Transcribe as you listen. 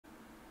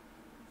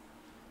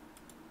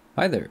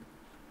Hi there.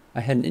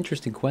 I had an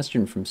interesting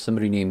question from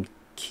somebody named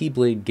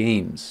Keyblade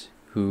Games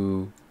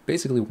who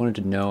basically wanted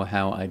to know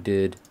how I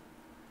did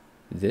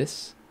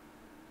this,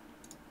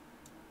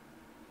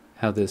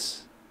 how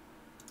this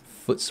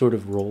foot sort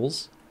of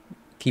rolls,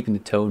 keeping the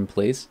toe in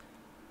place.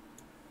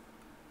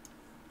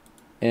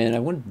 And I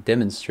wanted to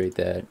demonstrate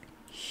that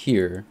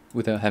here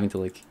without having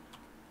to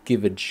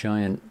give a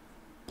giant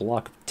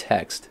block of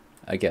text,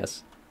 I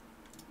guess.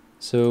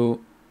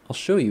 So I'll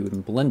show you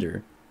in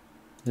Blender.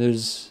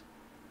 There's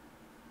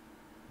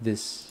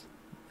this,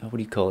 what do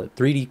you call it?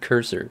 3D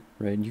cursor,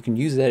 right? You can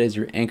use that as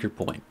your anchor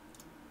point,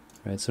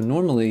 right? So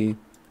normally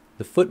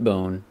the foot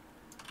bone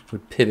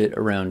would pivot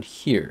around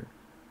here,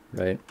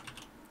 right?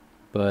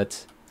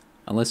 But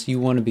unless you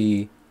want to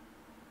be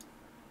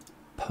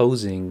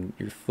posing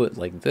your foot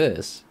like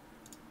this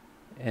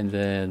and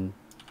then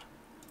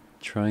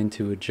trying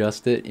to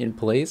adjust it in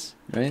place,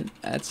 right?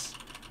 That's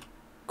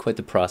quite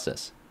the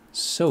process.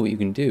 So what you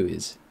can do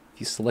is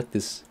if you select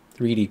this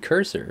 3D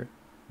cursor,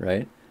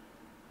 right?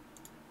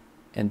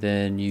 And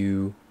then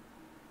you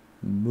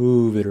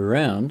move it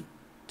around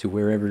to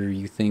wherever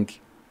you think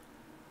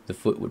the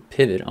foot would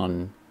pivot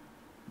on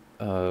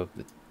the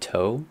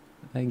toe,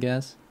 I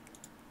guess.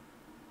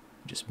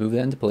 Just move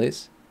that into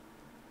place,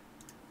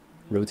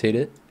 rotate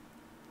it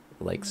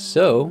like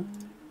so,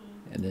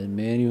 and then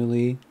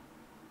manually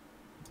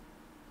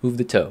move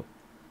the toe,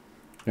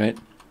 right?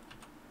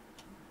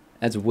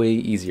 That's way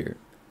easier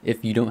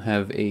if you don't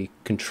have a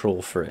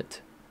control for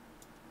it.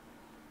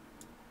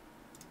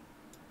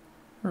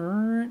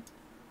 And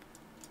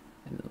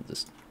then I'll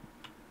just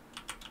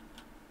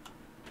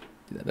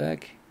do that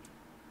back.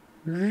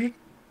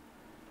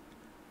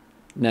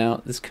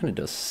 Now, this kind of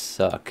does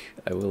suck,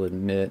 I will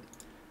admit,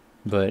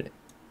 but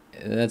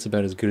that's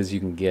about as good as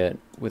you can get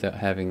without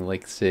having,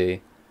 like,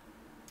 say,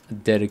 a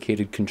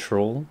dedicated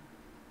control,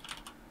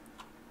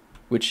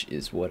 which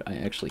is what I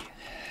actually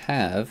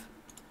have,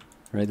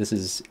 right? This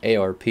is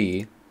ARP,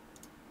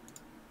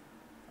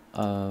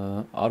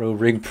 Auto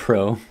Rig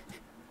Pro,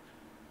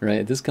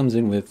 right? This comes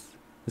with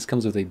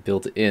a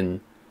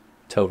built-in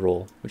toe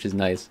roll, which is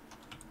nice.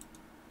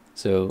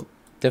 So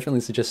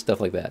definitely suggest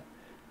stuff like that.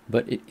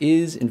 But it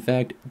is, in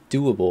fact,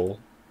 doable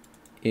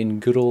in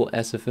good old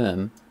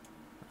SFM,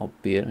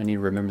 albeit I need to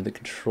remember the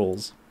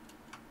controls.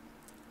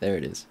 There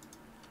it is.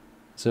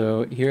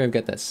 So here I've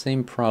got that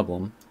same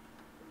problem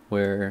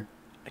where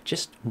I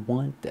just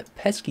want that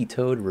pesky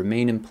toe to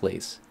remain in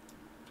place.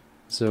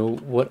 So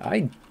what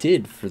I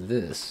did for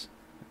this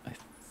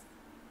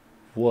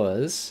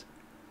was,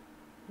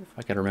 if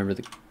I can remember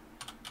the...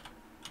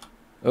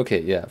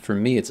 Okay, yeah, for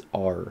me it's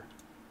R.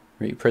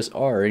 Right, you press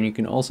R, and you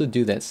can also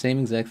do that same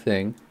exact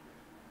thing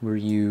where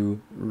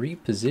you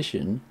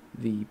reposition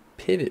the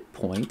pivot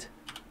point,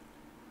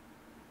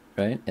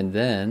 right? And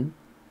then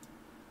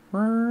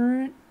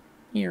you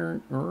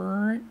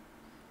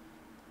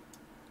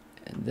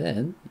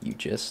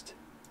just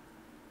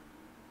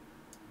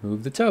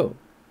move the toe,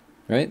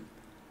 right?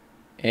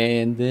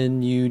 And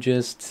then you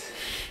just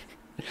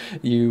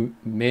you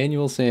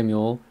manual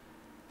Samuel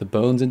the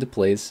bones into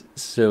place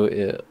so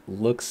it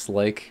looks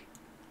like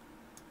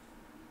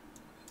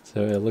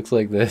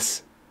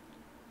this,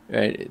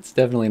 right? It's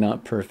definitely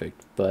not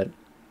perfect, but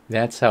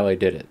that's how I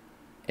did it.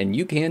 And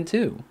you can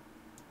too.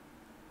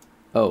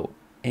 Oh,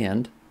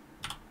 and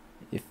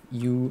if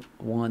you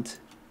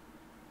want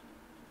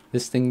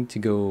this thing to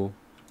go,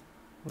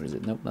 what is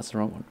it? Nope, that's the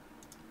wrong one.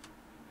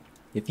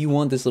 If you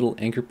want this little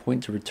anchor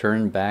point to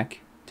return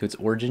back to its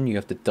origin, you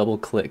have to double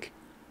click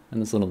on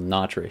this little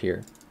notch right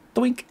here.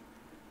 Doink!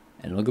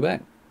 And it'll go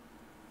back.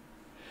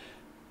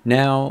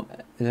 Now,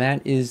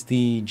 that is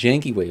the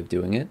janky way of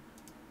doing it.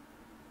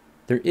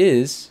 There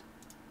is,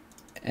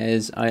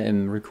 as I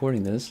am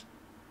recording this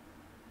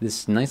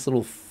nice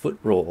little foot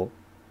roll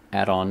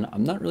add-on.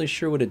 I'm not really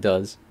sure what it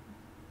does,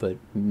 but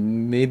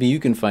maybe you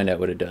can find out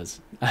what it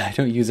does. I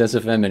don't use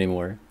SFM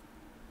anymore,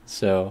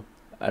 so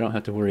I don't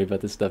have to worry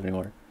about this stuff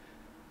anymore.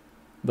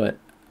 But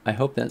I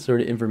hope that sort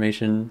of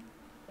information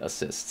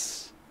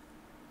assists.